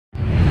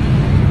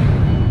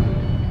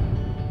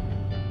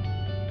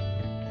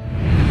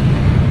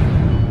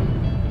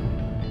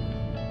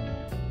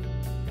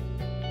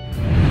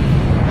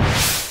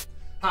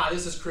Hi,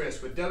 this is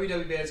Chris with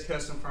WW Beds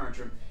Custom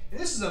Furniture. And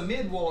this is a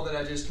mid-wall that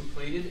I just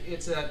completed.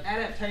 It's an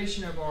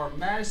adaptation of our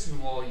Maddison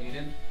wall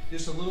unit,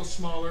 just a little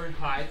smaller in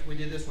height. We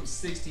did this one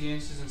 60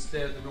 inches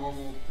instead of the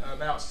normal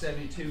about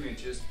 72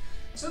 inches.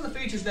 Some of the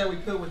features that we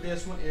put with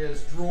this one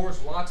is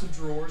drawers, lots of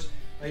drawers.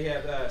 They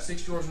have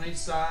 6 drawers on each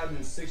side and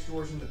then 6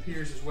 drawers in the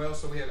piers as well,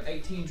 so we have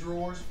 18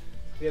 drawers.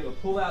 We have a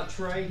pull-out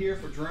tray here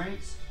for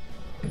drinks.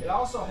 It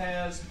also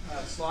has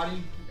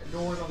sliding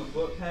doors on the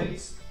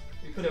bookcase.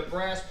 We put a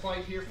brass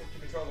plate here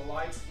to control the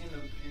lights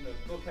in the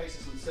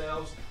bookcases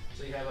themselves,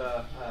 so you have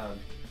a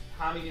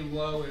high, medium,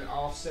 low, and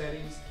off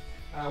settings.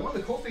 One of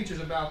the cool features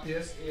about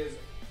this is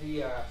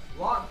the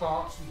lock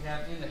box we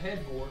have in the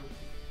headboard,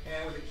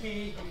 and with a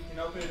key you can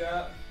open it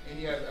up and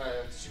you have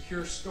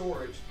secure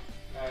storage,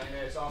 and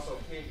it's also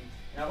hidden.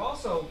 And I've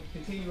also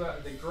continued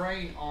the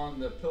grain on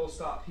the pillow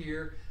stop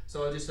here,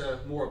 so just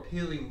a more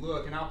appealing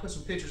look, and I'll put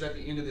some pictures at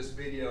the end of this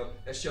video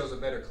that shows a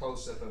better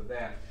close-up of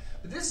that.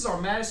 But this is our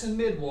Maddison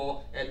Mid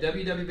Wall at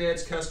WW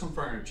Beds Custom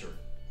Furniture.